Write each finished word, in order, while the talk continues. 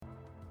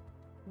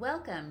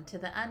Welcome to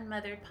the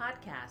Unmothered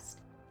Podcast.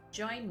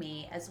 Join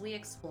me as we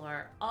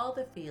explore all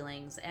the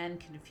feelings and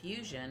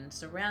confusion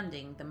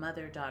surrounding the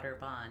mother-daughter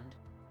bond.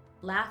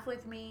 Laugh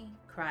with me,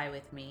 cry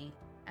with me,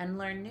 and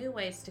learn new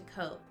ways to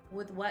cope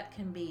with what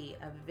can be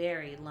a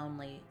very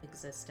lonely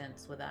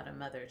existence without a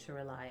mother to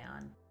rely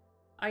on.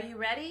 Are you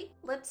ready?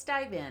 Let's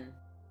dive in.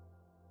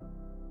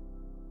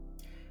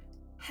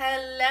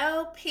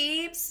 Hello,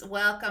 peeps.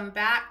 Welcome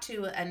back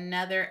to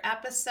another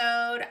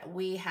episode.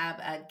 We have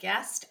a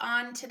guest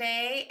on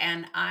today,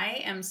 and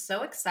I am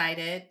so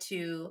excited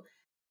to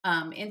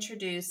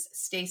introduce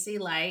Stacy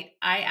Leicht.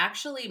 I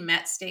actually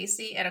met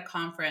Stacy at a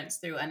conference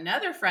through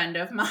another friend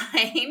of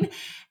mine,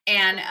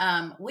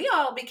 and we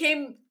all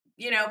became,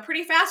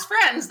 pretty fast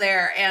friends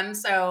there. And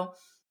so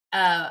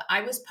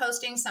I was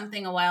posting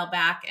something a while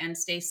back, and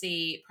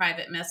Stacy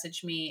private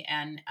messaged me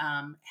and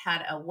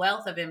had a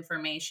wealth of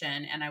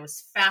information, and I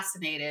was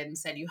fascinated and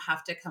said, "You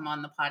have to come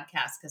on the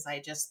podcast because I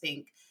just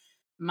think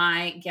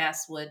my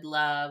guests would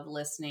love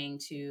listening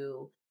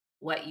to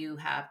what you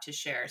have to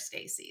share,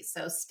 Stacy."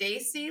 So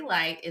Stacy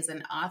Leicht is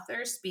an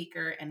author,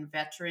 speaker, and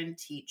veteran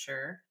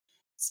teacher.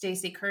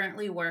 Stacy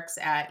currently works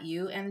at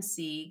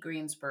UNC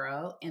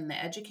Greensboro in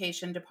the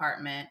education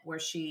department, where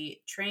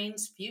she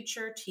trains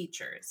future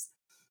teachers.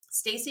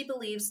 Stacy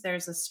believes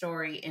there's a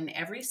story in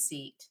every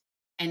seat,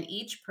 and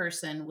each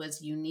person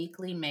was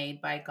uniquely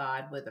made by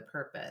God with a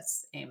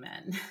purpose.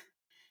 Amen.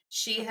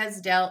 She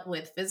has dealt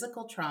with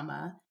physical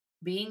trauma,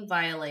 being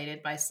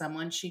violated by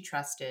someone she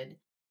trusted,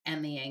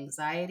 and the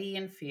anxiety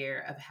and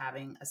fear of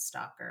having a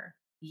stalker.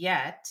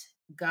 Yet,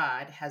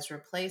 God has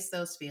replaced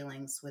those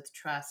feelings with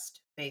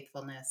trust,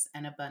 faithfulness,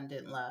 and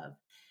abundant love.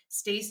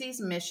 Stacy's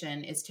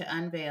mission is to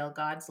unveil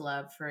God's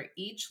love for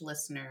each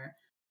listener,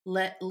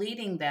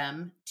 leading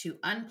them to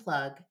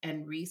unplug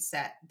and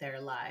reset their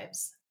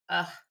lives.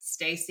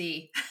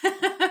 Stacy,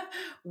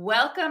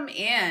 welcome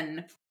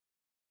in.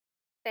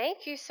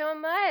 Thank you so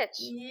much.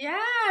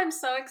 Yeah, I'm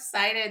so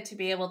excited to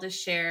be able to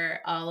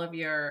share all of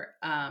your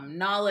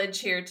knowledge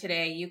here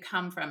today. You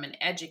come from an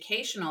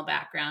educational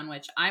background,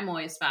 which I'm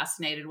always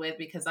fascinated with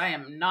because I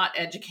am not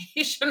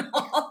educational.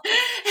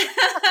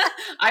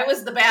 I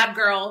was the bad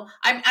girl.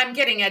 I'm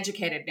getting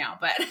educated now,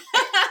 but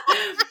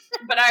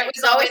but I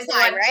was always the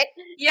time, one, right?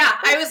 Yeah,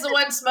 I was the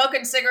one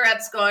smoking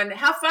cigarettes, going,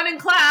 "Have fun in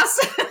class."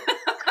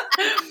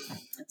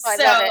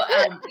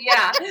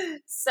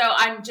 So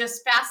I'm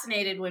just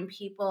fascinated when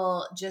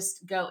people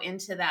just go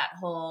into that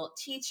whole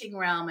teaching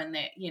realm, and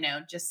that,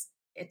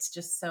 it's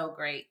just so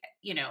great.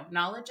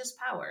 Knowledge is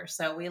power.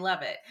 So we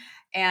love it.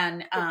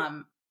 And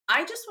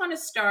I just want to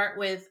start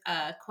with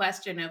a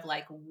question of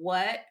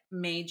what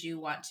made you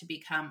want to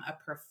become a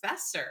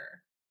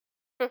professor?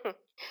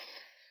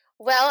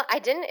 Well, I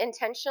didn't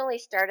intentionally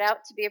start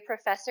out to be a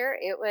professor.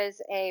 It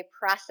was a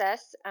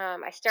process.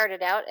 I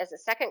started out as a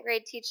second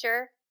grade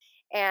teacher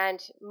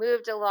and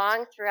moved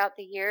along throughout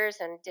the years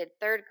and did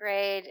third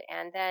grade.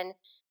 And then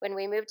when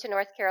we moved to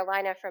North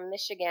Carolina from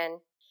Michigan,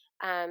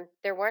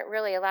 there weren't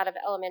really a lot of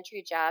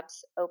elementary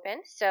jobs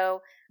open.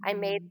 So I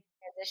made the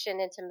transition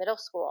into middle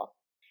school.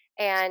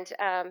 And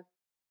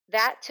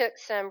that took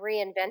some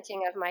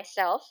reinventing of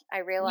myself. I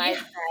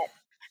realized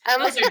that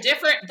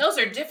Those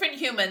are different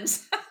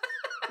humans.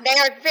 they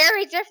are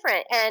very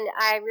different. And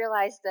I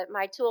realized that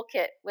my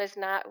toolkit was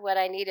not what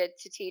I needed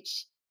to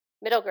teach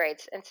middle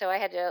grades. And so I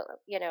had to,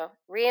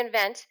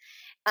 reinvent.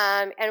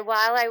 And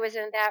while I was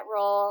in that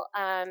role,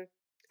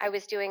 I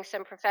was doing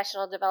some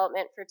professional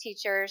development for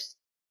teachers.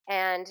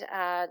 And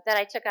then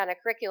I took on a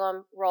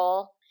curriculum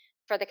role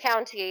for the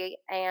county.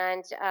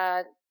 And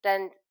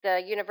then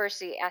the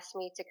university asked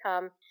me to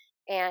come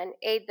and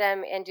aid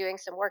them in doing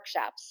some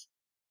workshops.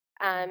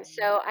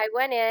 So I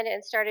went in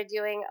and started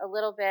doing a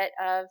little bit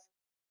of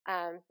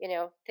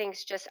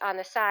things just on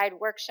the side,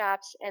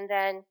 workshops, and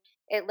then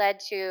it led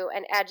to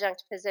an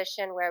adjunct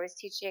position where I was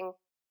teaching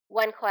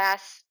one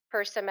class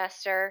per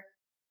semester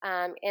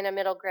in a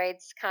middle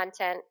grades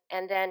content,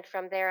 and then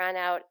from there on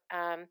out,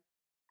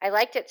 I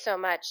liked it so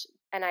much,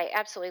 and I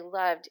absolutely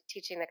loved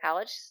teaching the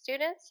college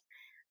students.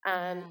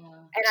 And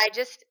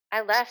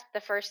I left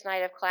the first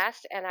night of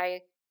class, and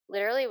I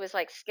literally was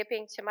like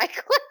skipping to my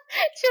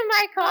to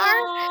my car,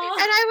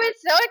 Aww. and I was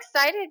so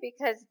excited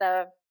because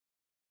the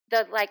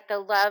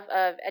love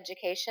of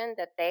education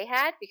that they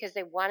had, because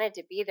they wanted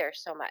to be there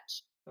so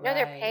much.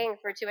 They're Right. paying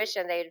for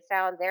tuition. They had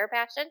found their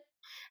passion.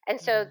 And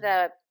so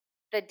the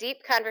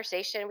deep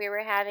conversation we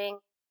were having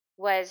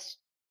was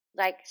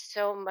like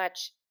so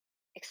much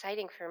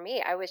exciting for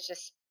me. I was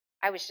just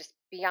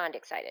beyond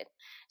excited.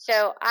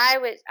 So I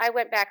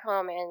went back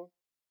home and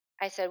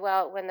I said,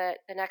 well, when the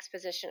next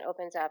position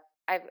opens up,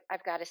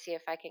 I've got to see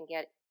if I can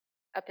get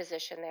a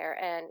position there.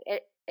 And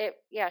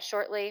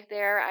shortly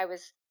there I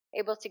was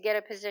able to get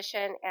a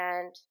position,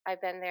 and I've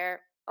been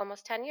there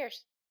almost 10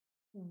 years.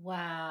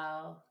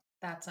 Wow,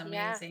 that's Yeah,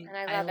 amazing. and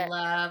I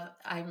love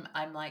it.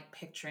 I'm like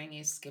picturing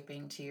you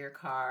skipping to your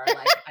car.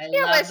 Like, I It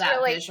love was that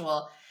really,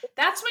 visual.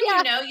 That's when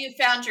yeah, you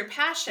found your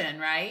passion,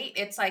 right?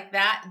 It's like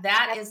that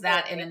is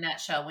that in a absolutely.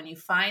 nutshell. When you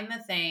find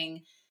the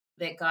thing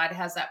that God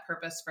has that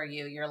purpose for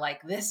you, you're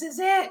like, this is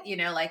it,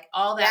 like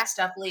all Yeah. that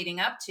stuff leading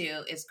up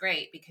to is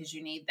great because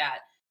you need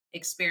that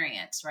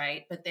experience,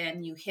 right? But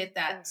then you hit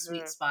that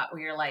sweet Hmm. spot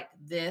where you're like,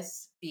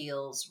 this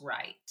feels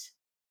right.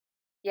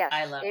 Yes,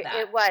 I love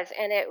that. it was,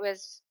 and it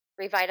was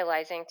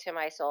revitalizing to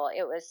my soul.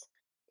 It was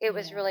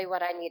Yeah. really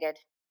what I needed.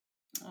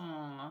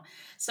 Oh,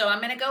 so I'm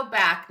going to go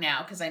back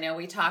now because I know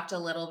we talked a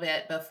little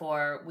bit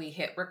before we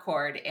hit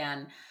record,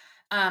 and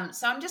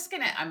so I'm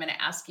gonna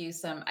ask you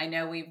some. I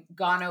know we've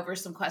gone over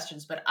some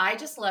questions, but I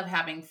just love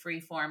having free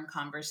form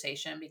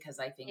conversation because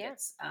I think Yeah.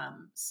 it's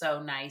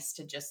so nice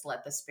to just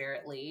let the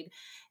spirit lead.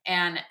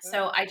 And Hmm.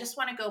 so I just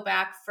want to go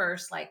back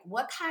first. Like,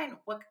 what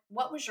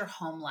was your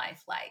home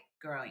life like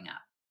growing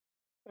up?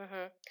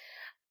 Hmm.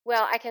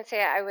 Well, I can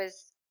say I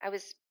was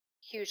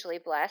hugely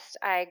blessed.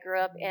 I grew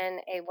up Mhm,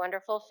 in a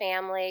wonderful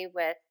family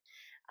with,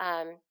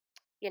 um,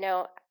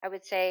 I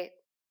would say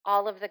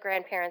all of the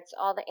grandparents,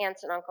 all the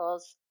aunts and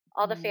uncles,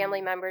 all the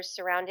family mm, members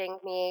surrounding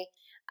me.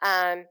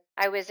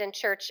 I was in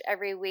church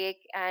every week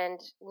and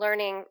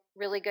learning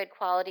really good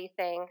quality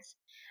things.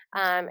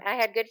 mm, I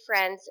had good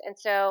friends, and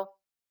so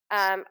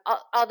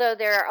although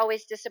there are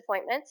always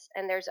disappointments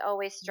and there's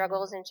always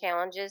struggles mm, and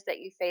challenges that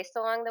you face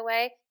along the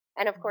way,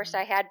 and of course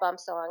I mhm, had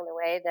bumps along the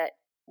way that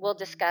we'll mhm,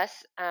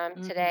 discuss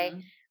today.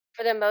 mhm.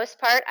 For the most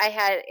part, I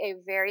had a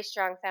very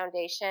strong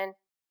foundation,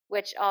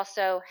 which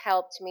also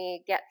helped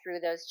me get through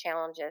those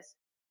challenges.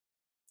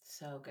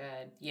 So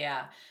good.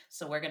 Yeah.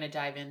 So we're going to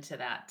dive into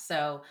that.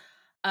 So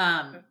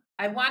Mhm.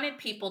 I wanted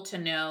people to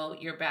know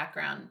your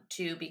background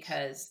too,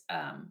 because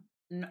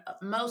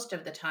most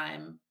of the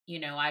time,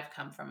 I've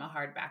come from a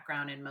hard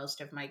background and most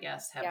of my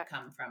guests have Yeah.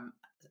 come from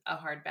a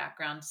hard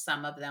background.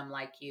 Some of them,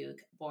 like you,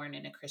 born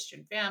in a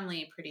Christian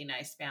family, pretty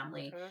nice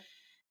family. Hmm.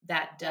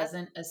 That Yep.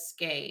 doesn't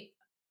escape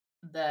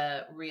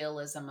the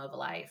realism of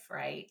life,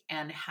 right?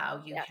 And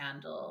how you Yep.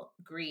 handle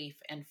grief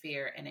and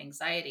fear and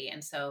anxiety.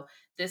 And so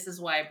this is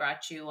why I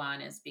brought you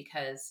on, is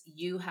because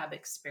you have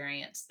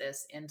experienced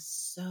this in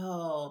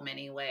so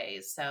many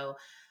ways. So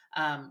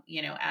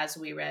as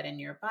we read in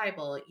your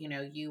Bible,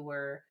 you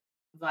were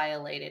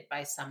violated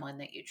by someone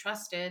that you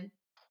trusted.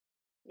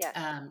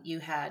 Yes. You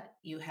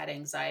had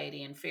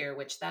anxiety and fear,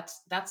 which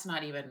that's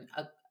not even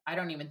a, I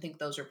don't even think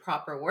those are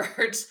proper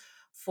words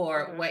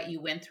for Hmm. what you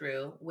went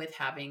through with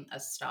having a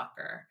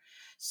stalker.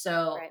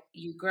 So Right.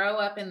 you grow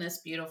up in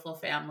this beautiful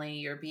family,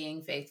 you're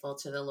being faithful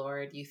to the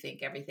Lord, you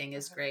think everything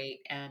is Hmm.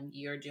 great and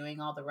you're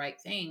doing all the right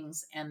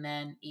things, and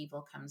then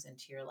evil comes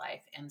into your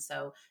life. And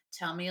so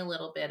tell me a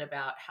little bit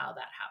about how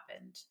that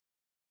happened.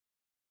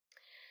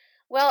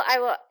 Well,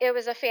 it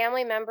was a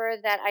family member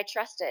that I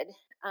trusted,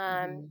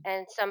 Hmm.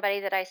 and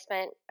somebody that I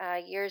spent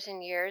years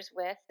and years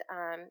with.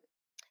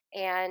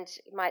 And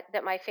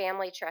my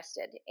family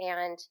trusted,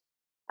 and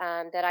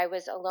that I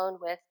was alone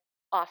with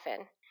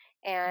often.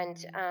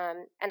 Hmm.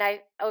 And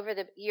I, over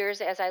the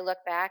years, as I look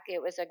back,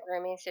 it was a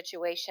grooming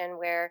situation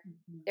where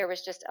Hmm. there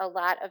was just a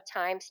lot of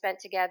time spent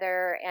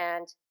together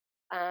and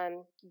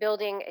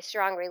building a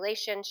strong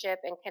relationship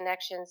and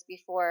connections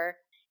before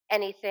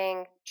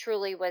anything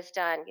truly was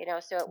done.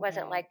 So it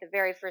wasn't Right. like the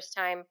very first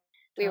time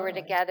we were Totally.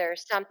 together,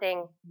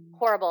 something Mhm.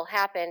 horrible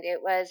happened.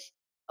 It was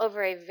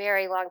over a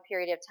very long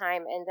period of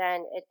time, and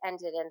then it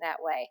ended in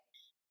that way.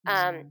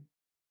 Um, Mm.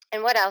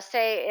 and what I'll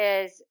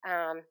say is,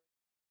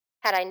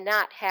 had I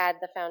not had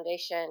the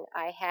foundation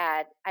I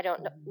had, I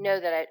don't know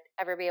Mhm. that I'd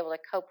ever be able to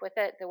cope with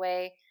it the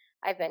way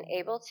I've been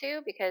able Mhm.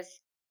 to,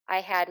 because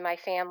I had my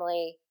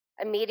family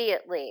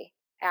immediately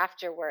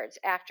afterwards,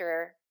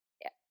 after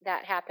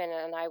that happened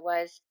and I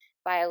was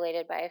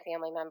violated by a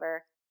family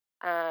member.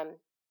 Um,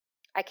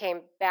 I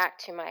came back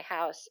to my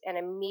house and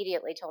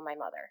immediately told my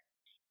mother.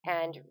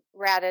 And Mhm.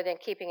 rather than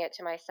keeping it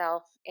to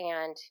myself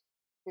and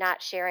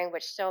not sharing,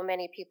 which so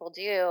many people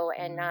do,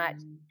 and not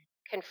Mhm.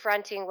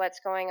 confronting what's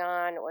going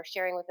on or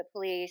sharing with the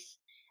police,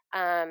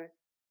 um,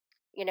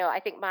 I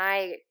think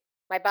my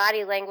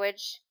body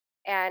language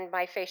and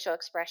my facial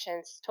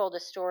expressions told a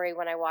story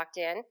when I walked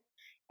in,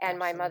 and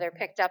my mother Absolutely.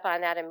 picked up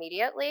on that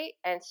immediately.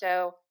 And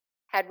so,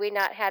 had we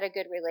not had a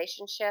good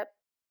relationship,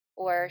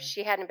 or Mhm.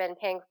 she hadn't been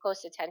paying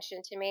close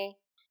attention to me,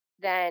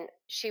 then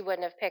she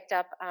wouldn't have picked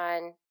up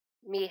on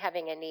me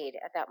having a need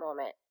at that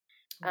moment.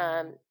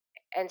 Wow. Um,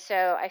 and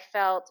so I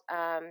felt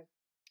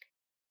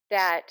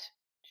that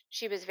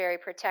she was very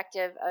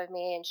protective of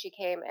me, and she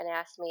came and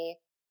asked me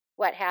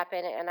what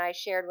happened, and I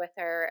shared with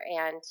her,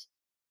 and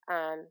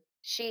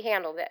she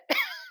handled it.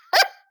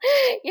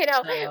 you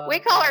know, we So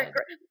call her,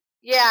 good.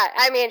 yeah,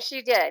 I mean,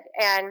 she did.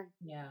 And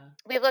Yeah.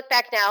 we look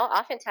back now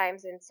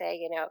oftentimes and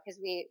say, because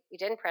we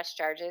didn't press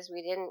charges,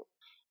 we didn't,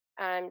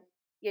 um,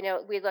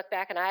 we look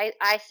back, and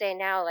I say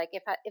now, like,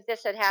 if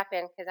this had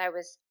happened, because I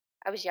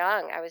was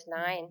young, I was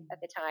 9 at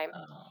Mhm. the time,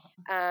 Oh,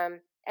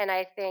 and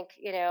I think,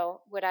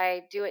 would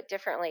I do it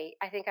differently?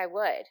 I think I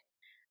would,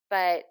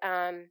 but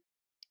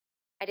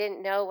I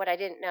didn't know what I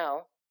didn't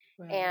know,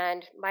 right.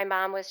 and my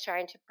mom was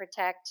trying to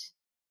protect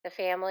the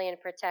family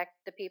and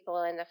protect the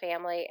people in the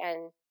family,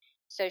 and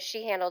so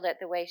she handled it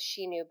the way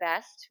she knew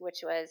best,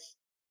 which was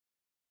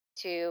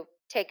to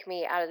take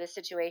me out of the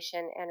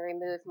situation and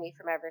remove me Mhm.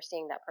 from ever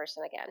seeing that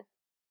person again.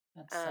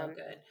 That's so Um,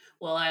 good.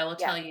 Well, I will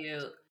yeah, tell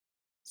you,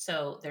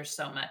 so there's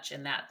so much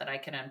in that that I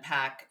can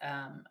unpack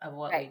of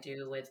what right. we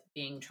do with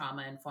being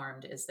trauma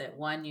informed is that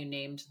one, you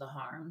named the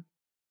harm.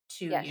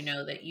 Two, you Yes.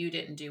 know that you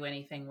didn't do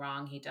anything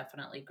wrong. He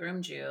definitely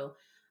groomed you.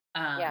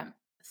 Yeah.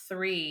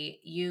 Three,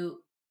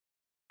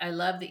 I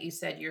love that you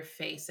said your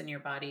face and your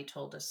body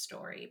told a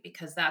story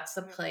because that's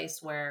the Mhm,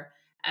 place where,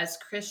 as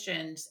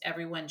Christians,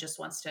 everyone just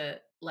wants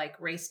to like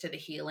race to the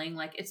healing.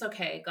 Like it's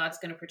okay, God's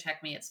going to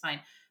protect me, it's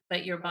fine.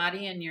 But your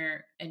body mhm, and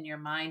your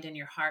mind and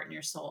your heart and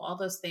your soul, all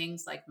those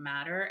things like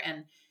matter,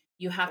 and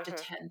you have to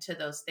mhm. tend to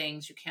those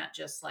things. You can't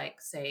just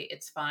like say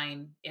it's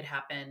fine, it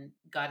happened,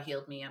 God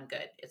healed me, I'm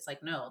good. It's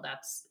like no,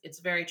 that's it's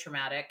very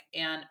traumatic,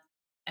 and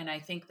I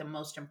think the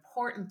most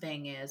important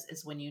thing is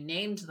when you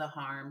named the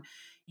harm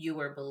you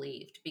were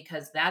believed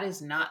because that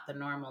is Mm. not the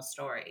normal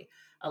story.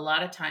 A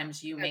lot of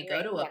times you may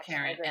go Agree. to a Yes,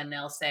 I parent agree. and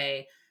they'll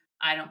say,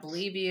 I don't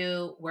believe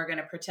you. We're going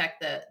to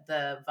protect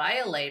the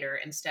violator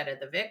instead of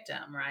the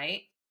victim,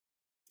 right?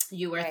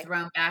 You were Right.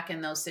 thrown back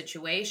in those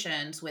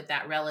situations with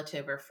that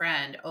relative or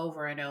friend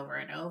over and over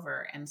and Mhm,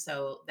 over. And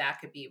so that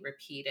could be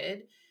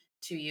repeated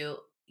to you.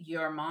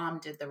 Your mom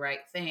did the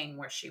right thing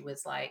where she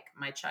was like,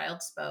 my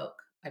child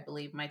spoke. I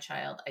believe my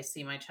child. I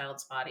see my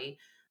child's body.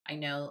 I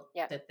know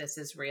yep. that this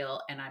is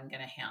real and I'm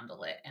going to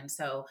handle it. And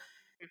so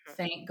Mhm.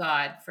 thank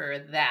God for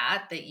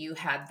that you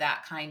had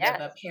that kind of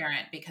a Yes.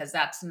 parent because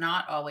that's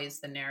not always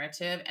the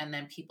narrative. And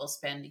then people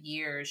spend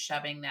years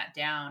shoving that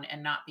down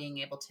and not being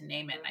able to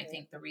name it. And I Mhm.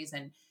 think the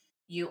reason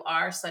you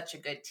are such a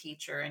good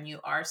teacher and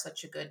you are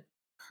such a good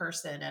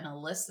person and a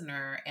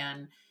listener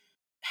and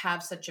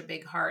have such a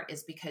big heart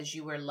is because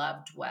you were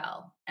loved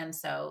well. And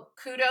so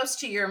kudos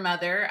to your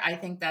mother. I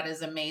think that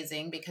is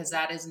amazing because Mhm.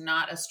 that is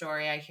not a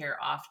story I hear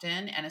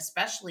often. And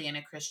especially in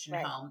a Christian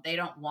Right. home, they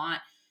don't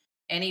want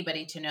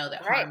anybody to know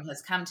that Right. harm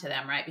has come to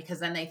them, right? Because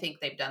then they think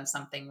they've done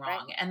something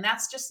Right. wrong. And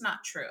that's just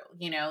not true.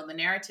 The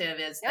narrative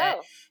is that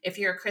No. if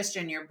you're a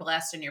Christian, you're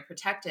blessed and you're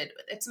protected.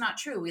 It's not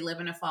true. We live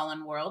in a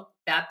fallen world.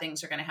 Bad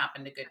things are going to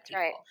happen to good That's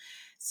right. people.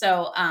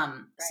 So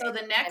Right.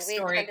 the And next we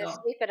story tend to go,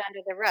 sweep it under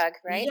the rug,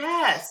 right?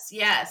 yes,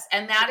 yes.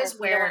 And that Because is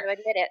we don't want where to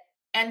admit it.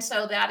 and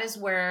so that is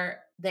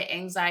where the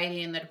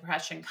anxiety and the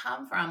depression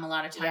come from a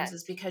lot of times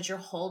is Yes. because you're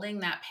holding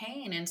that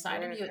pain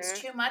inside of you. It's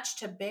Mhm. too much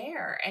to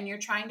bear and you're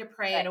trying to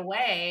pray it Right.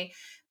 away,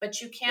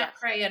 but you can't Yes.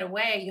 pray it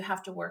away. You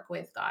have to work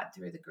with God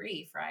through the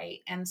grief, right?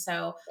 And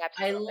so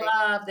I Absolutely.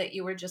 love that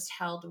you were just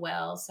held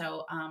well.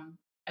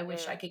 I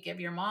wish I Mm. could give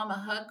your mom a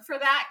hug for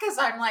that because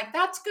I'm like,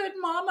 that's good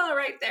mama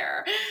right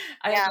there.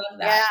 I Yeah. love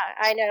that. Yeah.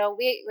 I know.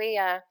 We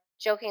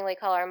jokingly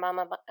call our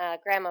mama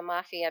Grandma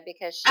Mafia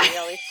because she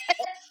always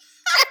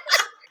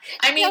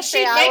I mean, she'll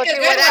say she'd I make will a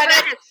do good one. whatever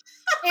it is.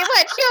 She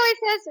would. She always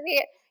says to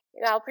me,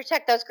 I'll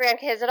protect those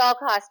grandkids at all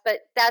costs. But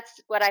that's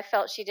what I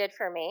felt she did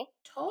for me,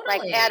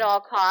 like at Totally.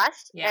 all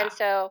cost. And Yeah.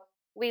 so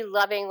we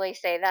lovingly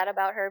say that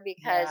about her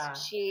because Yeah.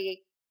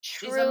 she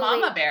She's a truly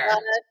mama bear.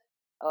 loved.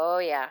 Oh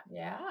yeah,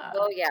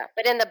 oh Yeah. yeah,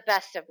 but in the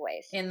best of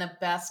ways. In the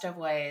best of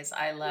ways.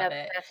 I In love the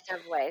it. best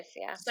of ways.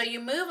 Yeah, So you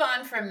move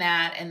on from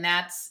that, and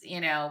that's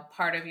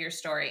part of your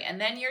story. And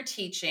then you're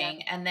yeah,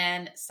 teaching, and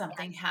then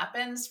something yes,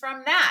 happens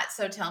from that.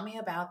 So tell me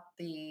about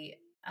the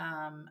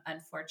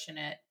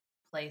unfortunate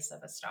place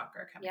of a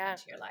stalker coming yeah.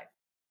 into your life.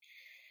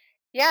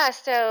 Yeah,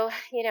 so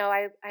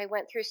I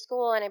went through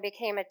school and I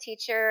became a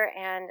teacher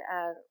and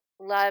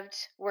loved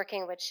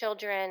working with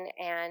children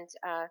and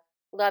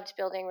loved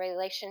building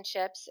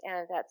relationships,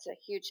 and that's a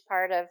huge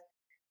part of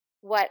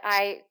what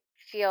I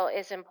feel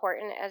is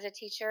important as a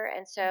teacher.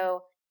 And Mhm.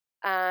 so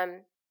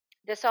um,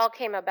 this all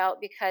came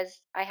about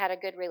because I had a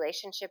good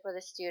relationship with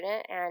a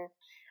student, and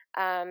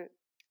um,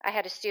 I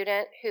had a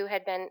student who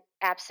had been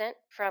absent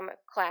from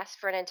class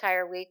for an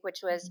entire week,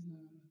 which was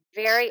Mhm.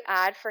 very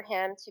odd for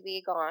him to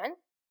be gone.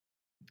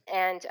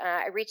 And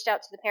I reached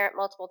out to the parent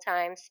multiple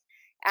times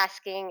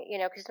asking,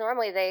 because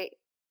normally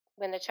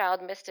when the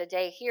child missed a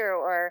day here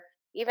or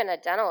even a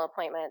dental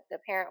appointment, the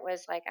parent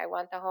was like, I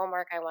want the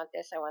homework, I want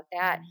this, I want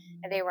that.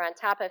 And they Mhm. were on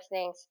top of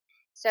things.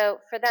 So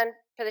for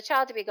the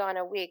child to be gone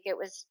a week, there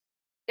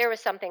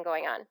was something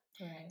going on.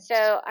 Right.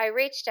 So I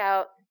reached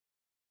out,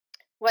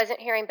 wasn't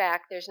hearing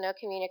back. There's no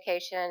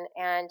communication.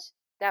 And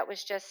that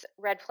was just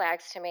red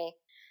flags to me.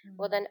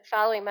 Well, Mhm. then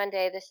following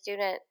Monday, the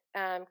student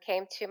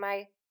came to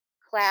my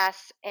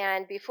class.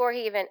 And before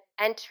he even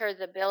entered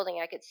the building,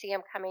 I could see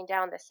him coming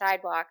down the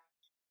sidewalk.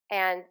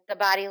 And the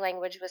body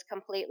language was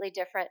completely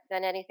different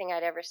than anything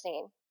I'd ever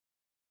seen.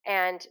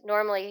 And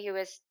normally he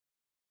was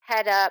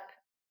head up,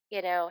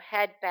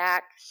 head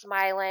back,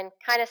 smiling,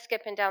 kind of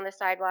skipping down the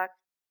sidewalk,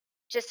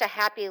 just a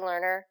happy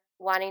learner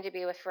wanting to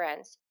be with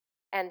friends.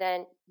 And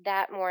then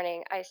that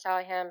morning, I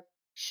saw him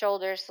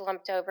shoulders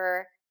slumped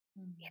over,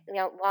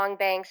 Mhm. long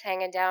bangs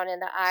hanging down in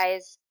the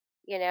eyes,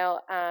 you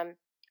know, um,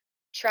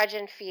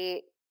 trudging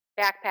feet,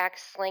 backpack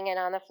slinging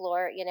on the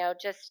floor,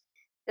 just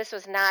this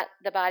was not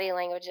the body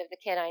language of the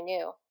kid I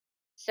knew.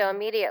 So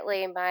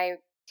immediately my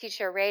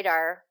teacher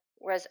radar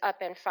was up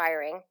and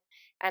firing.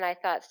 And I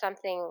thought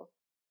something.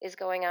 is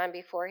going on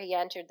before he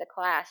entered the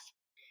class.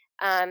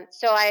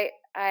 So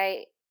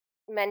I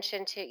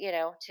mentioned to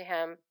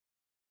him,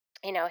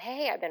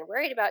 hey, I've been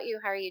worried about you.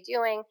 How are you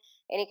doing?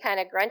 And he kind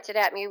of grunted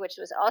at me, which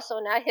was also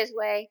not his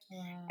way,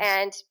 Wow.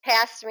 and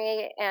passed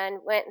me and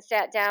went and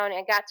sat down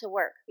and got to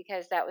work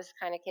because that was the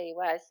kind of kid he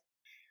was.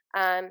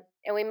 And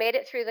we made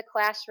it through the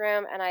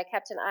classroom, and I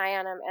kept an eye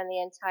on him, and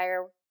the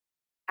entire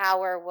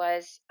hour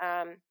was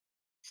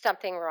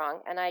something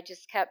wrong. And I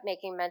just kept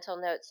making mental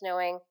notes,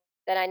 knowing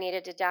that I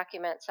needed to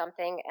document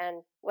something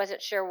and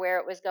wasn't sure where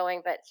it was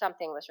going, but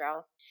something was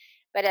wrong.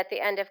 But at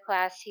the end of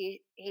class,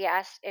 he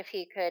asked if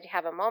he could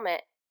have a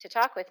moment to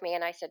talk with me,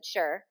 and I said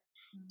sure.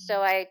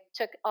 So Mhm. I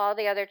took all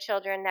the other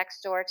children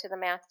next door to the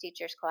math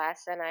teacher's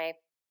class, and I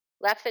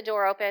left the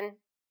door open.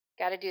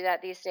 Got to do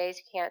that these days.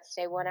 You can't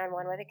stay one on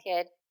one with a Mhm.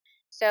 kid.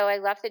 So I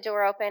left the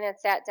door open and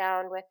sat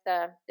down with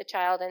the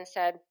child and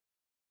said,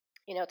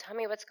 tell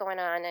me what's going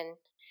on. And,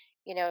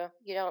 you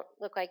don't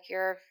look like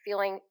you're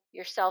feeling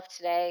yourself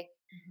today.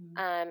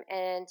 Mhm.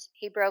 And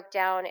he broke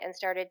down and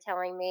started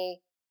telling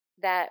me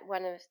that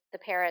one of the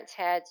parents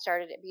had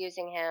started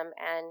abusing him,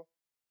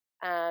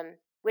 and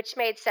which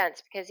made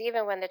sense because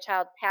even when the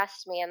child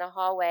passed me in the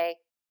hallway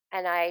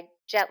and I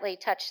gently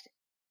touched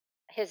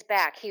his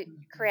back, he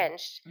Mhm.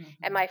 cringed.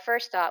 And Mhm. my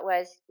first thought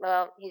was,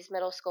 well, he's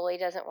middle school. He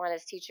doesn't want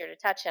his teacher to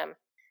touch him.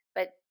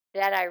 But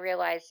then I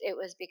realized it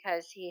was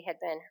because he had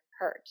been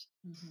hurt.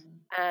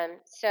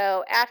 Mhm.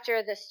 So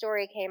after the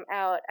story came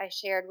out, I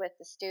shared with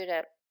the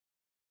student,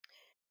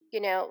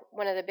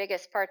 one of the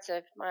biggest parts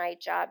of my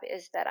job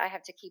is that I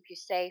have to keep you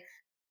safe,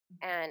 Mhm.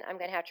 and I'm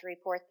going to have to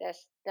report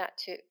this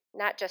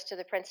not just to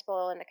the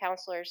principal and the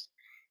counselors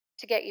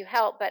to get you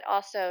help, but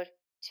also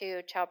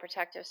to Child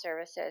Protective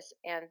Services,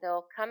 and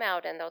they'll come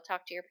out and they'll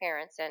talk to your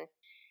parents, and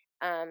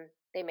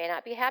they may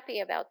not be happy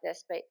about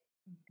this, but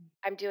Mhm.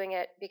 I'm doing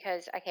it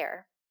because I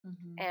care.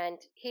 Mhm. And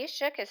he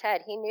shook his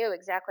head. He knew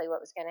exactly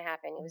what was going to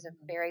happen. He was a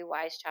Mhm. very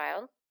wise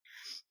child.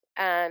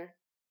 Um,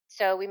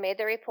 so we made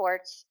the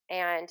reports,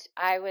 and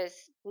I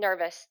was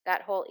nervous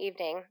that whole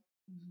evening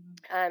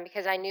Mhm.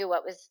 because I knew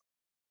what was,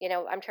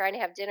 I'm trying to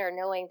have dinner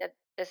knowing that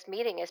this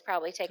meeting is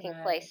probably taking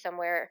Right. place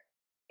somewhere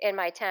in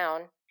my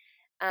town.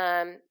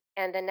 And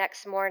the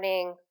next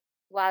morning,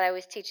 while I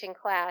was teaching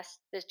class,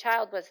 the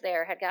child was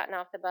there, had gotten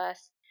off the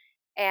bus,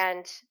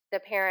 and the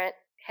parent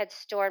had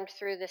stormed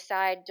through the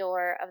side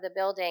door of the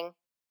building,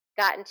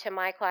 gotten to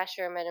my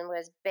classroom, and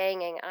was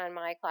banging on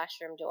my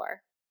classroom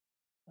door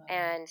Wow.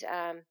 and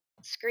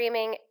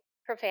screaming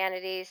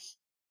profanities,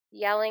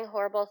 yelling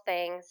horrible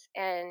things,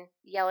 and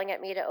yelling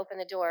at me to open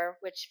the door,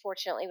 which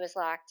fortunately was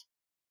locked.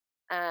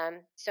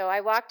 So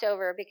I walked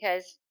over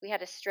because we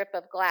had a strip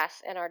of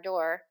glass in our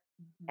door,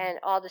 Mhm. and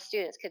all the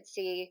students could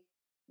see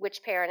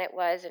which parent it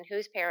was and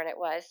whose parent it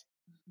was.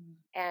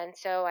 Mhm. And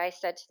so I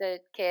said to the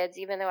kids,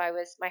 even though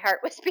my heart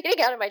was beating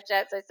out of my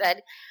chest, I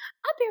said,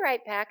 "I'll be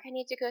right back. I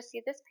need to go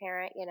see this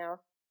parent."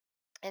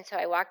 And so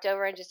I walked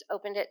over and just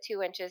opened it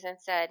 2 inches and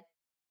said,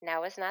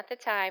 "Now is not the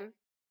time,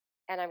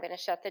 and I'm going to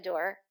shut the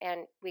door,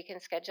 and we can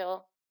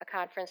schedule a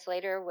conference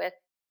later with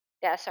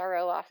the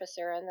SRO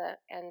officer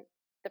and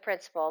the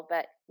principal,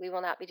 but we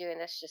will not be doing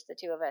this just the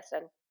two of us."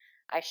 And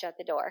I shut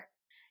the door,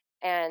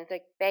 and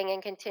the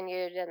banging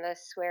continued and the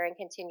swearing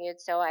continued.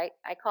 So I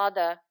called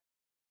the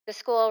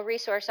school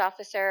resource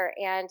officer,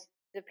 and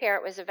the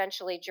parent was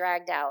eventually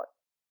dragged out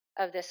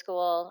of the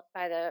school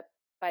by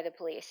the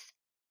police.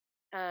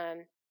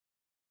 Um,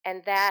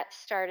 and that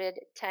started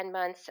 10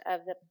 months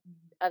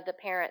Mhm. of the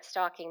parent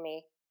stalking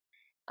me.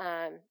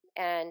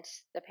 And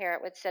the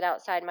parent would sit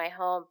outside my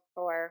home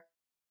for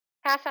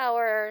half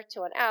hour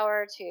to an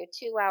hour to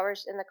 2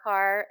 hours in the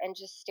car and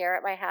just stare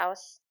at my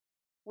house,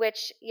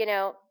 which,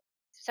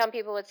 some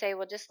people would say,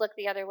 well, just look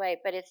the other way,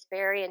 but it's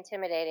very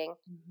intimidating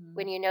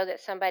when Mhm. you know that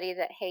somebody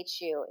that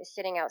hates you is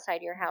sitting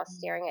outside your house Mhm.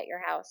 staring at your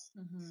house,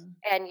 Mhm.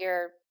 and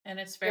And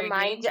it's your very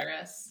mind,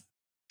 dangerous.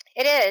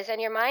 it is, and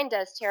your mind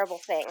does terrible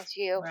things.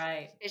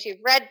 Right. Because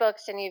you've read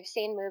books and you've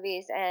seen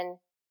movies, and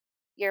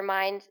your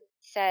mind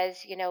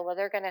says, well,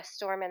 they're going to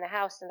storm in the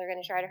house and they're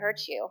going to try to hurt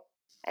Mhm. you.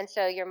 And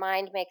so your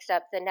mind makes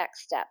up the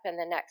next step and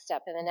the next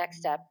step and the next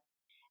step. Mhm.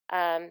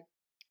 Um,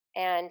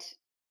 and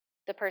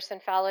the person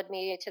followed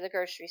me to the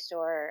grocery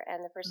store,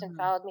 and the person Mhm.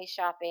 followed me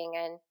shopping,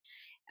 and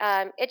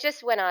it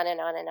just went on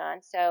and on and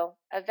on. So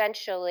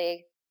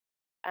eventually,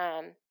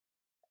 um,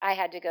 I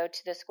had to go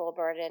to the school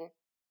board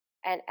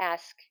and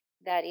ask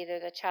that either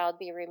the child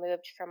be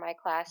removed from my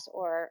class,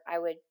 or I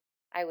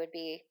would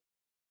be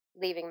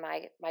leaving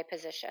my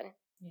position.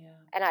 Yeah.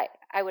 And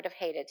I would have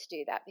hated to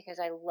do that because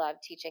I love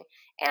teaching,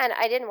 and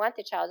I didn't want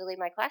the child to leave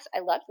my class. I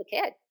loved the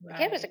kid. The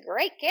kid was Right. a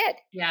great kid.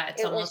 Yeah,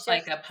 it's It was almost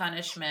like just a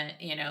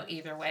punishment,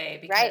 either way,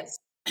 right. because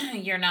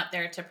you're not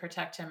there to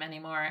protect him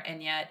anymore,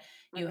 and yet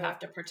you Hmm. have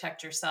to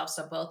protect yourself.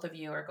 So both of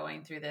you are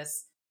going through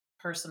this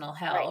personal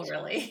hell, Right.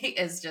 really,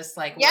 is just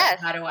like, what, Yes.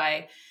 how do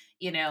I,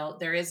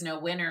 there is no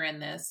winner in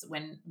this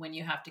when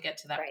you have to get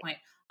to that Right. point.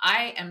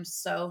 I am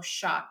so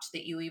shocked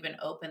that you even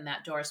opened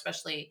that door,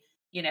 especially,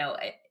 you know,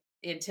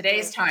 in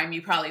today's Mhm. time,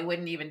 you probably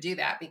wouldn't even do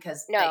that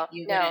because No,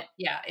 you wouldn't, no.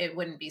 yeah, it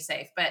wouldn't be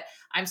safe. But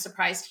I'm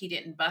surprised he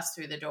didn't bust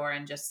through the door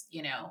and just,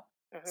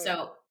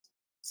 Mhm.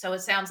 so it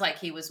sounds like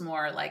he was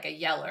more like a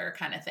yeller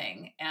kind of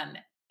thing. And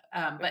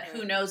but Mhm.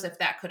 who knows if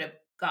that could have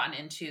gone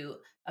into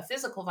a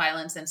physical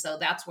violence. And so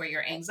that's where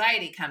your Right.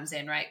 anxiety comes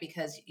in, right?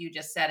 Because you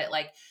just said it,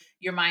 like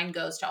your mind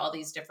goes to all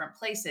these different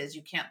places.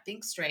 You can't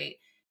think straight.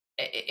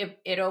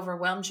 It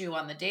overwhelms you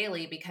on the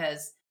daily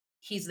because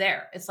he's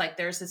there. It's like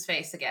there's his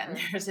face again,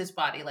 Mhm. there's his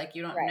body. Like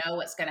you don't Right. know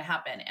what's going to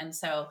happen. And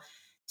so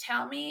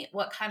tell me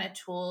what kind of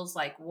tools,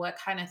 like what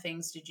kind of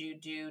things did you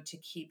do to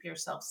keep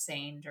yourself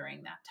sane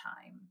during that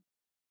time?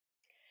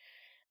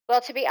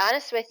 Well, to be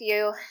honest with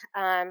you,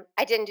 I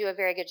didn't do a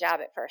very good job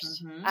at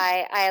first. Mhm.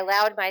 I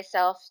allowed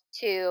myself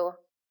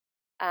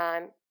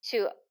um,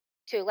 to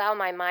to allow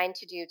my mind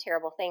to do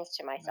terrible things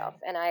to myself,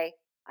 Right. and I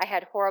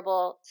had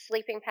horrible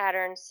sleeping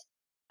patterns.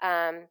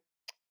 Um,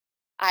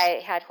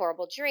 I had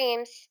horrible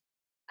dreams.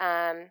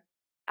 Um,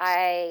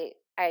 I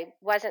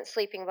wasn't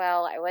sleeping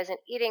well. I wasn't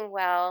eating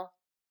well.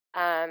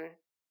 Um,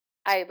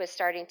 I was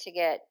starting to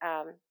get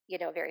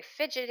very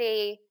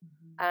fidgety.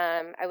 Mhm.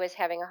 I was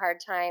having a hard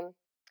time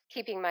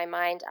keeping my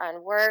mind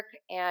on work,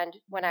 and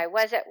when Mhm. I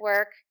was at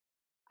work,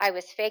 I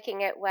was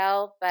faking it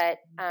well, but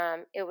Mhm.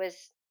 it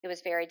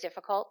was very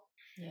difficult.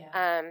 Yeah.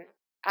 Um,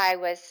 I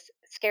was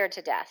scared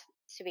to death,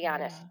 to be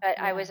honest, Yeah. but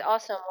I Yeah. was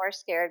also more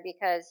scared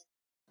because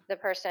the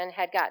person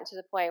had gotten to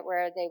the point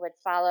where they would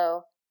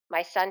follow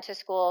my son to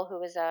school, who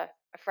was a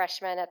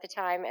freshman at the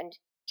time and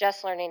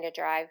just learning to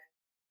drive.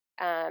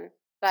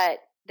 But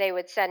they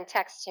would send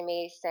texts to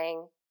me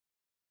saying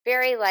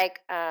very like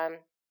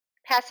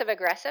passive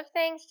aggressive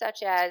things,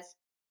 such as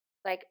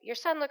like, your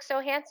son looks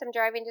so handsome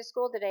driving to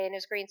school today in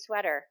his green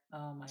sweater.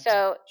 Oh my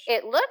So gosh.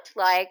 it looked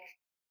like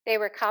they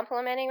were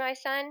complimenting my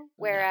son,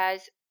 No.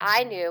 whereas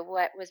I Mhm. knew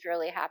what was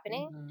really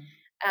happening. Mhm.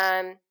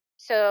 Um,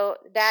 so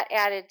that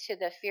added to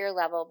the fear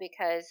level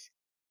because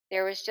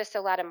there was just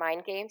a lot of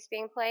mind games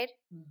being played.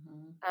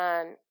 Mhm.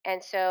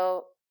 And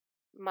so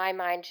my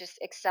mind just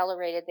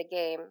accelerated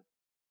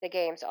the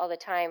games all the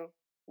time,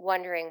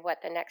 wondering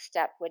what the next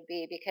step would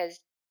be because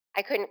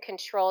I couldn't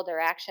control their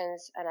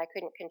actions and I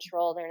couldn't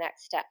control their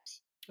next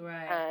steps.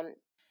 Right. Um,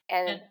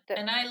 and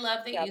And I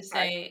love that yeah, you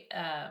sorry. say,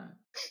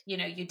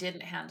 you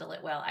didn't handle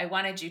it well. I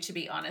wanted you to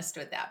be honest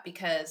with that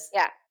because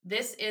Yeah.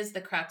 this is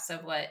the crux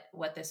of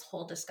what this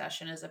whole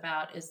discussion is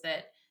about, is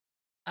that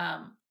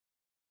um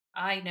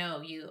I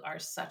know you are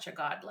such a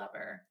God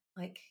lover.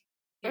 Like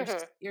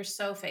Mhm. you're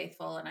so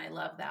faithful, and I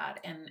love that.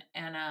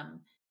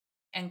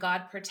 And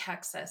God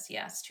protects us,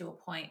 yes, to a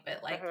point,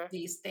 but like Mhm.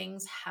 these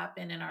things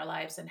happen in our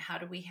lives, and how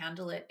do we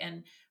handle it?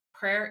 And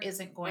prayer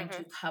isn't going Mhm.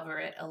 to cover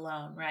it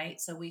alone, right?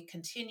 So we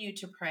continue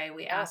to pray,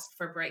 we No. ask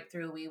for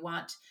breakthrough, we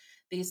want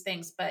these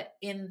things, but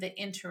in the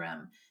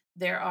interim,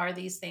 there are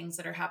these things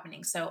that are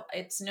happening. So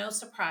it's no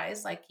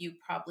surprise, like you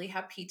probably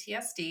have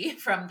PTSD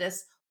from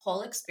this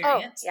whole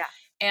Oh, experience. yeah.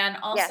 And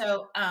Yes.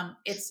 also,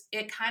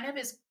 it kind of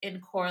is in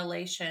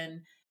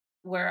correlation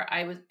where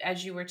I was,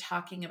 as you were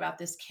talking about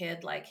this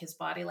kid, like his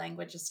body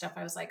language and stuff,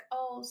 I was like,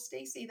 "Oh,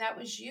 Stacy, that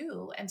was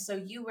you." And so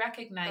you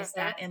recognize Mhm.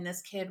 that in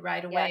this kid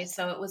right away. Yes.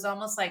 So it was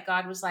almost like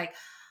God was like,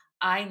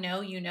 "I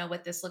know you know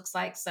what this looks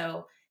like."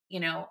 So,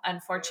 Mhm.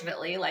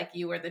 unfortunately, like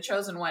you were the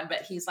chosen one,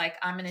 but he's like,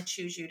 "I'm going to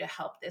choose you to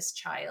help this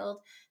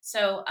child."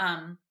 So,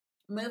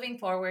 moving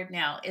forward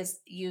now,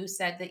 is you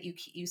said that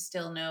you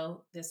still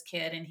know this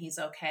kid and he's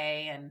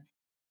okay, and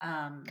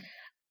um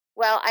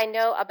Well, I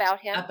know about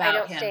him. I about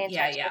don't him. stay in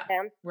Yeah, touch with yeah.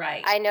 him.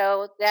 Right. I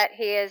know that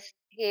he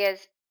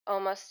is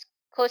almost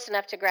close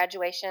enough to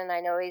graduation.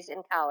 I know he's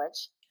in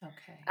college.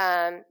 Okay.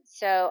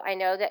 So I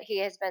know that he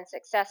has been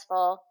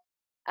successful.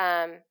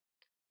 Um,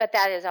 but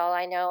that is all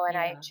I know, and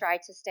I Yeah. try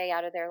to stay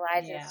out of their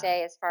lives and Yeah,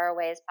 stay as far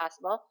away as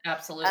possible,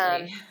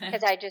 absolutely.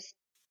 because I just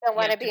don't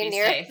You want have to to be be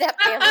near safe. that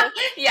family.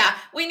 Yeah,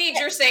 we need Yeah,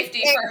 your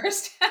safety it,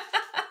 first.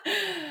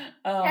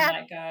 Oh yeah,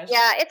 my gosh.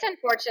 yeah. It's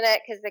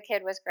unfortunate because the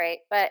kid was great,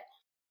 but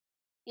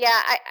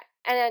yeah,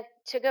 and then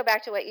to go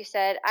back to what you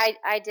said,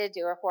 I did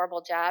do a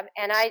horrible job,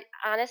 and I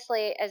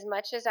honestly, as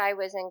much as I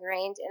was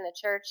ingrained in the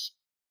church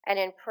and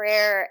in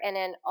prayer and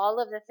in all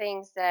of the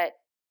things that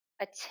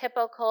a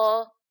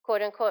typical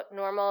quote unquote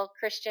normal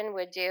Christian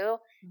would do,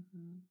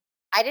 Mhm.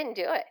 I didn't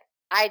do it.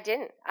 I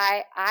didn't.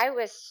 I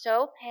was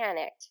so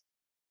panicked.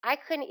 I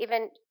couldn't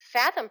even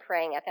fathom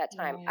praying at that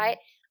time. Right.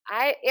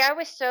 I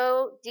was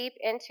so deep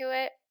into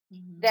it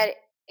Mhm. that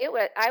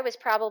I was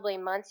probably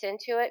months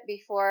into it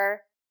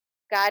before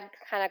God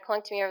kind of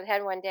clunked me over the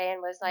head one day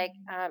and was like,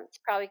 Mhm. "It's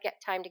probably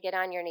time to get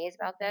on your knees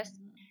about this."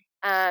 Mhm.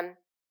 Um,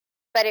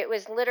 but it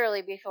was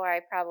literally before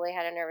I probably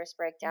had a nervous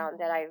breakdown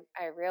that Mhm.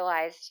 I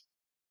realized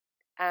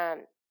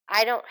um,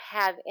 I don't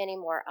have any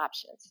more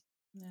options.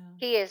 No.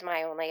 He is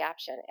my only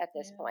option at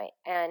this Yeah. point,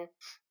 and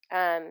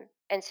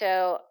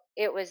so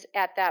it was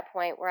at that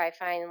point where I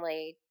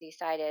finally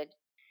decided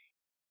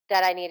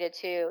that I needed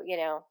to,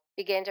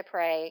 begin to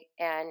pray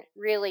and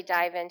really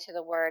dive into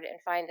the Word and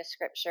find the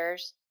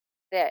scriptures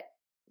that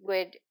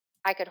would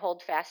I could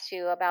hold fast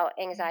to about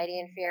anxiety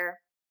and Mhm. fear.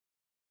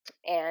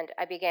 And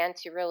I began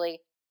to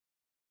really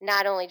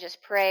not only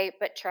just pray,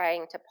 but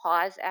trying to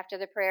pause after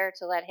the prayer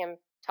to let him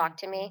talk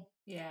to me. Mhm.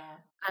 Yeah.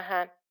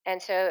 Uh-huh.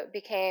 And so it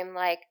became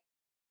like,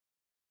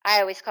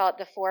 I always call it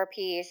the 4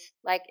 P's.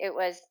 Like it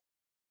was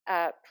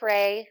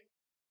pray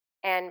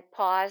and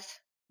pause,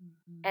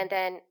 and Mhm.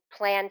 then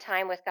plan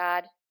time with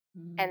God,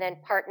 and then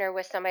Mm. partner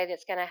with somebody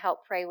that's going to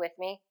help pray with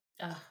me.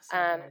 Oh, so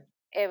Um, good.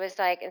 it was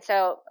like, and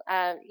so,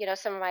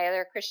 some of my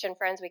other Christian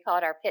friends, we call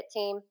it our pit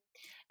team,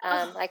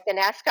 Oh, like the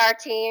NASCAR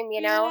team,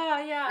 yeah,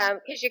 yeah.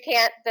 because you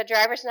can't, the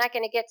driver's not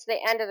going to get to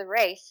the end of the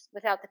race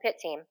without the pit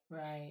team.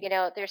 Right.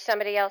 There's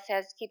somebody else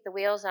has to keep the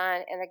wheels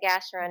on and the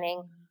gas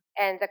running Mhm.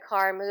 and the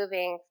car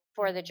moving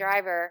for the Yeah.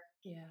 driver.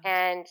 Yeah.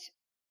 And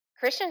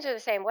Christians are the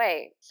same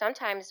way.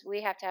 Sometimes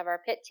we have to have our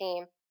pit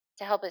team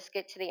to help us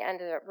get to the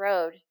end of the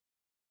road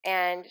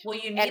and Well,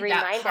 you and need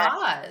that remind us.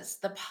 pause.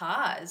 The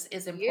pause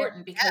is You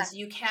important Yes, because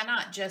you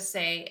cannot just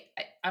say,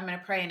 I'm going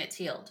to pray and it's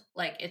healed.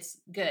 Like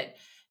it's good.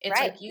 It's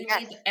right. like you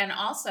Yes. need, and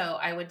also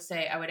I would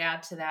say, I would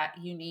add to that,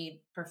 you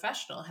need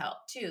professional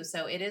help too.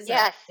 So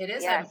Yes. it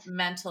is Yes. a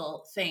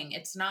mental thing.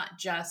 It's not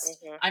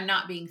just, Mhm. I'm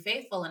not being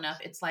faithful enough.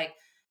 It's like,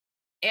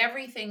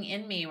 everything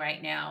in me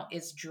right now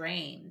is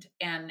drained,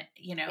 and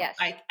Yes.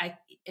 I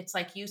it's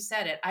like you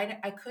said it,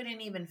 I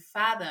couldn't even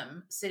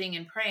fathom sitting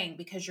and praying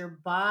because your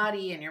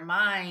body and your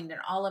mind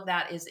and all of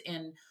that is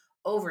in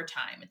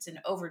overtime, it's in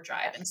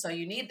overdrive. And Yes. so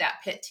you need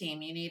that pit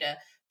team, you need a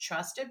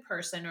trusted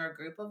person or a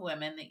group of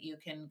women that you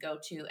can go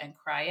to and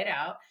cry it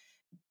out.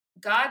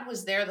 God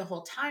was there the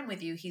whole time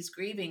with you. He's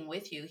grieving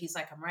with you. He's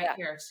like, I'm right Yeah.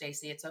 here,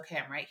 Stacy. It's okay.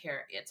 I'm right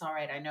here. It's all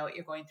right. I know what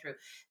you're going through.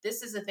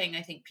 This is the thing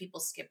I think people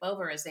skip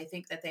over is they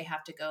think that they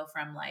have to go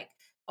from like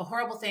a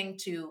horrible thing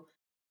to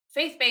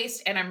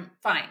faith-based and I'm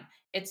fine.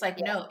 It's like,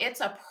 Yeah. no,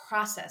 it's a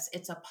process.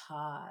 It's a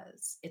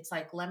pause. It's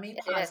like, let me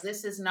It pause. is.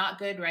 This is not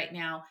good right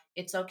now.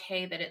 It's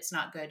okay that it's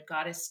not good.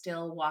 God is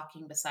still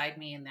walking beside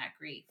me in that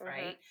grief, Mhm.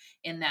 right?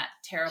 In that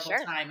terrible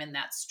Sure. time, in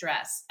that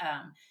stress.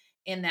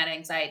 In that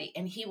anxiety,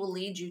 and he will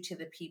lead you to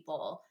the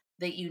people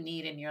that you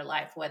need in your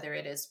life, whether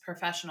it is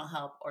professional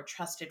help or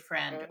trusted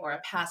friend or a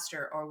Mhm.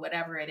 pastor or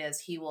whatever it is.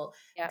 He will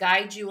Yep.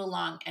 guide you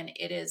along, and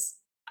it is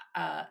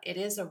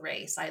a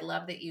race. I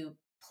love that you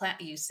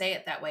say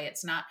it that way.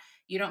 It's not,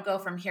 you don't go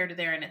from here to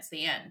there and it's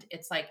the end.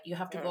 It's like you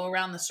have to Mm. go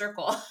around the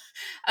circle.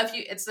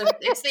 It's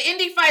the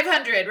Indy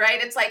 500,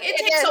 right? It's like it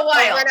It takes is a over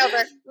while. and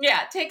over.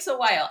 Yeah, it takes a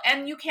while.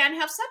 And you can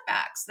have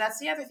setbacks. That's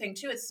the other thing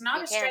too. It's not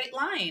You a can. straight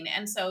line.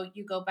 And so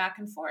you go back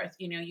and forth.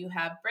 You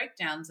have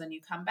breakdowns and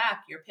you come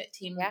back. Your pit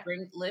team Yeah.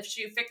 lifts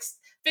you,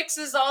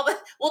 fixes all the,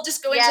 we'll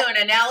just go into Yes. an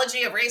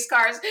analogy of race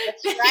cars,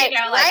 That's right.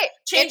 like Right.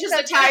 It's changes so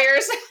the true.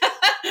 tires.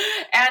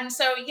 And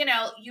so,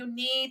 you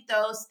need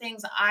those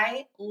things.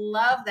 I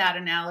love that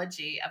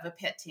analogy of a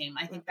pit team.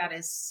 I think that Mhm.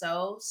 is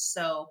so,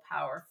 so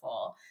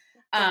powerful.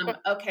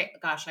 Okay,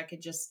 gosh,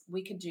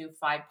 we could do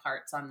 5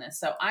 parts on this.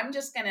 So I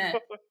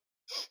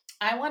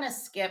want to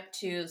skip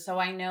to, so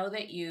I know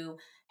that you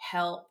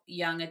help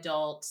young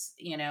adults,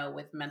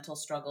 with mental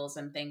struggles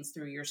and things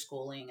through your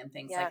schooling and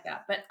things Yeah. like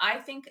that. But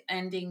I think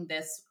ending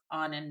this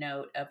on a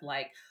note of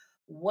like,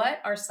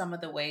 what are some of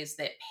the ways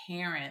that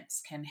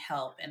parents can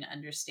help and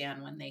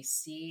understand when they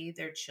see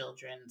their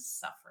children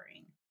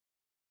suffering?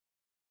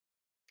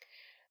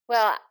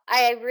 Well,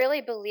 I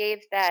really believe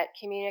that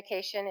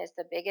communication is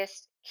the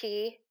biggest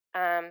key,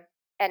 and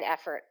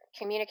effort.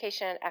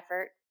 Communication and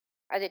effort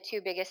are the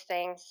two biggest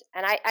things.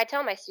 And I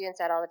tell my students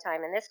that all the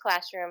time. In this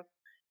classroom,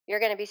 you're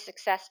going to be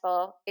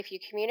successful if you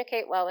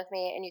communicate well with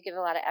me and you give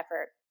a lot of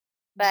effort.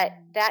 But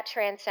Mm, that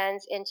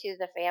transcends into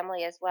the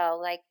family as well.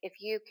 Like if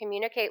you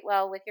communicate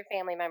well with your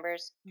family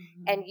members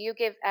mhm. and you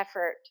give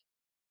effort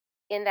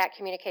in that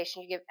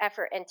communication, you give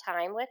effort and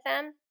time with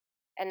them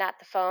and not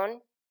the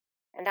phone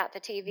and not the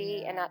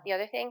TV and Yeah. not the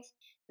other things,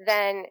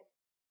 then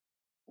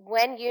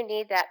when you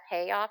need that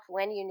payoff,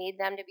 when you need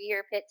them to be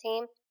your pit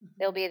team,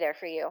 they'll Mhm. be there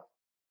for you.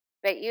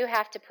 But you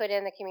have to put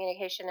in the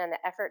communication and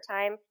the effort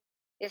time.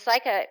 It's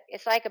like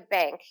a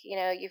bank.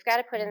 You've got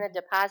to put in the Mhm.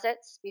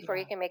 deposits before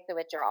you Yeah. can make the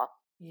withdrawal.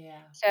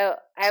 Yeah. So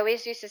I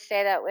always used to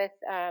say that with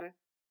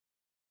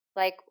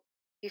like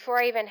before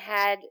I even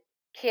had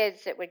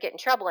kids that would get in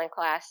trouble in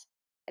class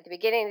at the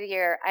beginning of the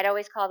year, I'd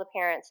always call the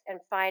parents and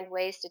find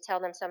ways to tell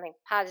them something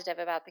positive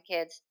about the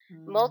kids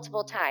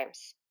multiple Mm.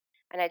 times.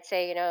 And I'd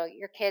say,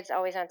 your kid's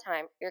always on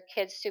time, your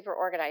kid's super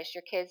organized,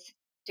 your kid's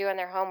doing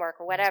their homework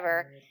or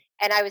whatever. Good.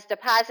 And I was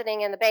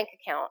depositing in the bank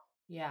account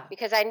Yeah.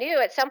 because I knew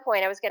at some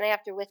point I was going to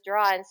have to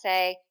withdraw and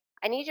say,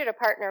 I need you to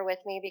partner with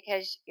me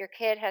because your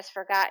kid has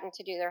forgotten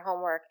to do their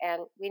homework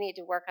and we need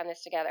to work on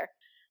this together.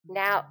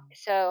 Now, Mhm.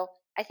 so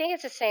I think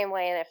it's the same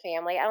way in a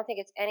family. I don't think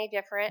it's any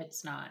different.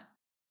 It's not.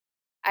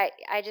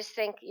 I just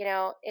think,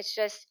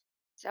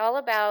 it's all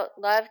about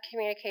love,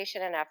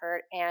 communication, and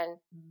effort, and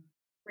Mm.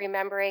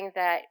 remembering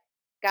that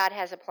God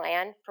has a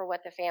plan for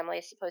what the family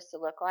is supposed to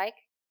look like,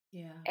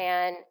 Yeah.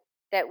 and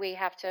that we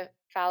have to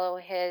follow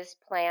His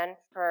plan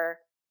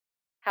for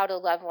how to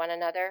love one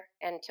another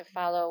and to Yeah.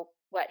 follow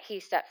what He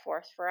set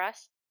forth for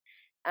us.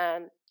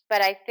 Um,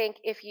 but I think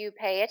if you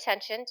pay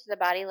attention to the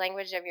body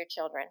language of your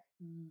children,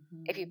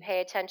 Mhm. if you Mhm.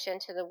 pay attention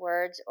to the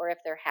words or if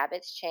their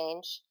habits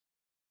change.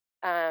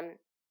 Um,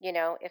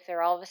 if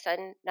they're all of a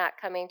sudden not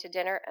coming to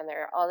dinner and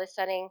they're all of a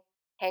sudden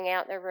hanging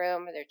out in their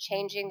room, or they're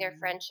changing their Mhm.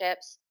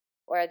 friendships,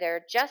 or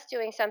they're just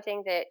doing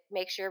something that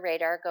makes your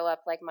radar go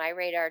up like my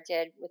radar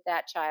did with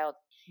that child,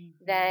 Mhm.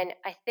 then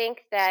I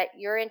think that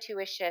your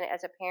intuition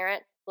as a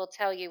parent will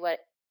tell you what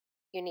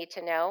you need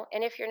to know.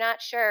 And if you're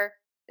not sure,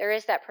 there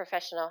is that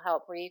professional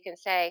help where you can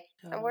say,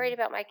 "I'm worried Totally.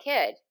 about my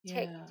kid.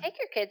 Take Yeah. take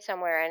your kid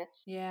somewhere." And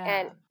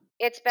Yeah.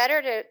 it's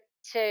better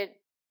to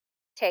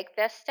take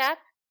this step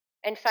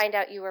and find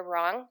out you were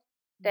wrong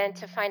than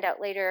to Mhm. find out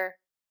later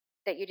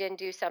that you didn't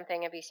do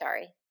something and be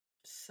sorry.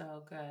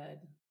 So good.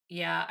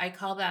 Yeah, I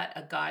call that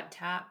a God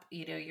tap,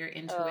 your Oh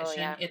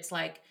intuition. yeah. It's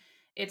like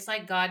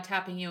God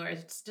tapping you, or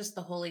it's just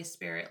the Holy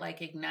Spirit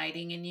like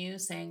igniting in you,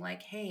 saying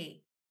like,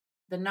 "Hey,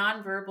 the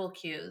nonverbal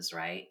cues,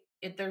 right?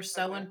 They're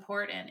so Mhm.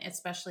 important,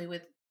 especially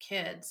with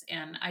kids."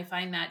 And I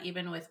find that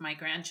even with my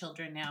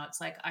grandchildren now,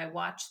 it's like I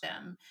watch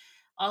them.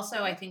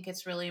 Also, I Mhm. think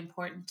it's really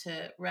important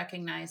to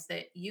recognize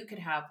that you could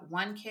have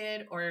one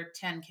kid or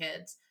 10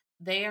 kids.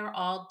 They are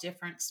all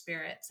different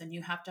spirits, and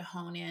you have to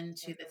hone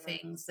into the Mhm.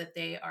 things that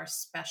they are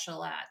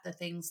special at, the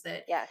things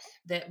that Yes.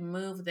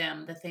 move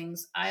them, the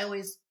things I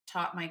always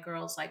taught my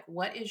girls, like,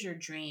 what is your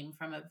dream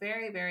from a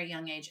very, very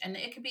young age? And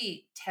it could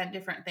be 10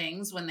 different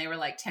things when they were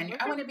like 10 years.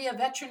 I Mhm. want to be a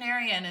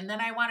veterinarian, and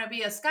then I want to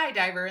be a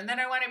skydiver, and then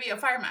I want to be a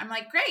fireman. I'm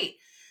like, great.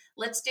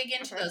 Let's dig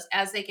into Mhm. those.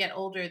 As they get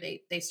older,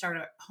 they start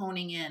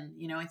honing in.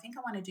 I think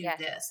I want to do Yes.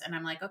 this. And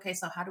I'm like, okay,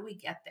 so how do we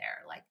get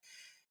there? Like,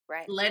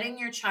 Right. letting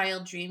your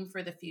child dream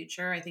for the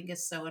future, I think,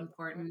 is so Mhm.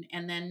 important.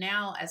 And then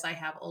now, as I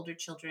have older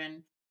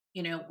children,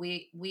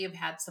 we have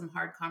had some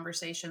hard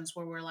conversations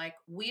where we're like,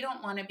 we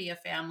don't want to be a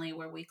family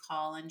where we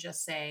call and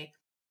just say,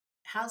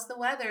 how's the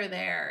weather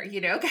there,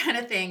 kind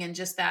of thing, and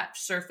just that Right.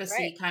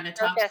 surfacey kind of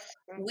talk. Focus.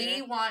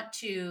 We Mhm. want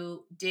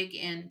to dig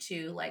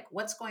into, like,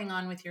 what's going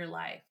on with your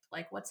life,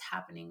 like what's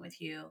happening with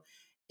you,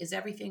 is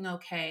everything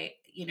okay?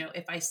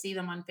 If I see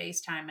them on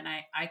FaceTime, and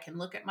I can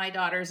look at my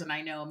daughters and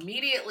I know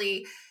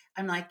immediately,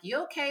 I'm like,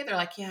 you okay? They're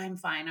like, yeah, I'm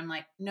fine. I'm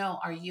like, no,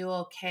 are you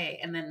okay?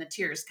 And then the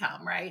tears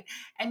come, right?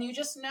 And you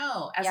just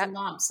know as a Yep.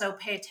 mom, so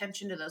pay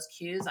attention to those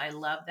cues. I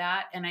love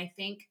that. And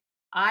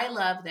I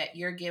love that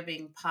you're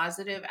giving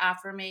positive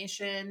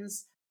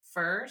affirmations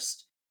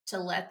first, to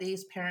let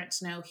these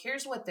parents know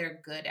here's what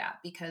they're good at,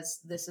 because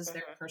this is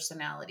their Mhm.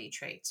 personality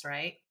traits,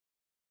 right?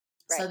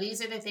 So Right.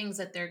 these are the things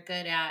that they're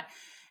good at.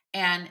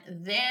 And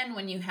then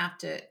when you have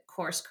to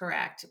course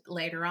correct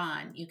later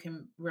on, you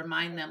can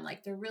remind Mhm. them,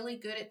 like, they're really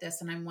good at this.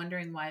 And I'm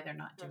wondering why they're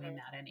not doing Mhm.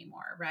 that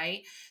anymore.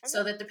 Right. Mhm.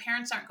 So that the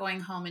parents aren't going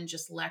home and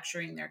just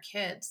lecturing their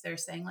kids. They're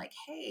saying, like,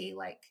 hey,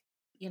 like,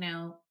 you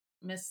know,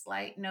 Miss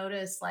Light,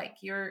 notice, like,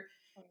 Mhm.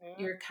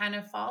 you're kind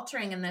of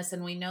faltering in this,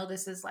 and we know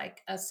this is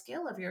like a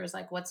skill of yours.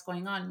 Like, what's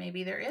going on?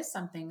 Maybe there is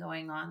something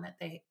going on that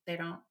they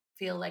don't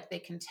feel like they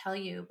can tell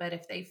you, but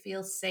if they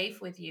feel safe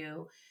with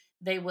you,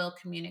 they will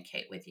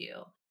communicate with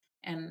you.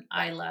 And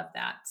I Yes. love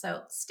that.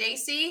 So,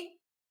 Stacy,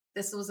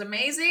 this was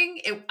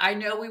amazing. I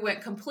know we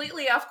went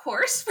completely off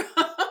course from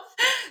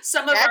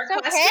some of That's our okay. I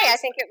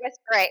questions. think it was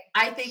great.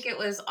 I think it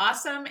was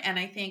awesome, and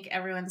I think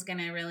everyone's going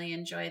to really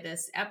enjoy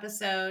this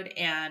episode.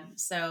 And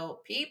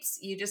so, peeps,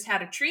 you just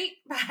had a treat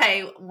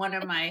by one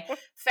of my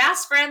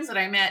fast friends that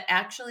I met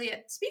actually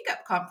at Speak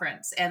Up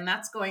Conference, and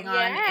that's going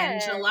on in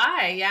Yes.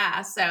 July.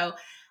 Yeah. So,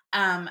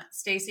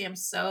 Stacy, I'm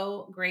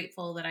so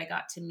grateful that I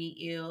got to meet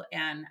you,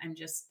 and I'm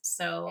just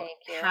so Thank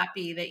you.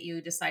 happy that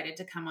you decided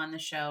to come on the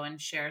show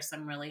and share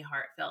some really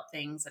heartfelt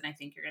things. And I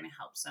think you're going to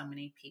help so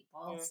many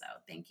people. Mm. So,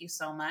 thank you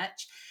so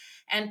much.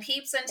 And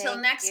peeps, until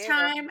Thank next you.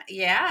 time,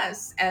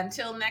 yes,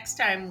 until next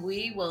time,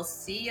 we will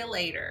see you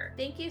later.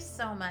 Thank you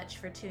so much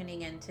for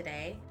tuning in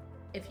today.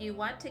 If you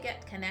want to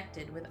get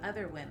connected with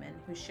other women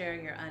who share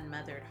your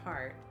unmothered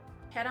heart,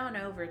 head on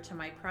over to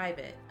my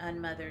private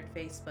Unmothered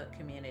Facebook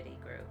community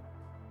group.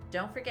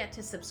 Don't forget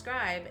to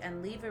subscribe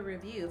and leave a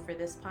review for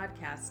this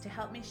podcast to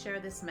help me share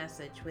this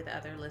message with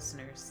other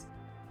listeners.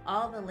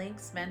 All the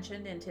links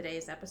mentioned in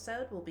today's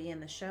episode will be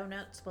in the show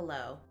notes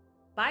below.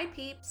 Bye,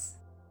 peeps.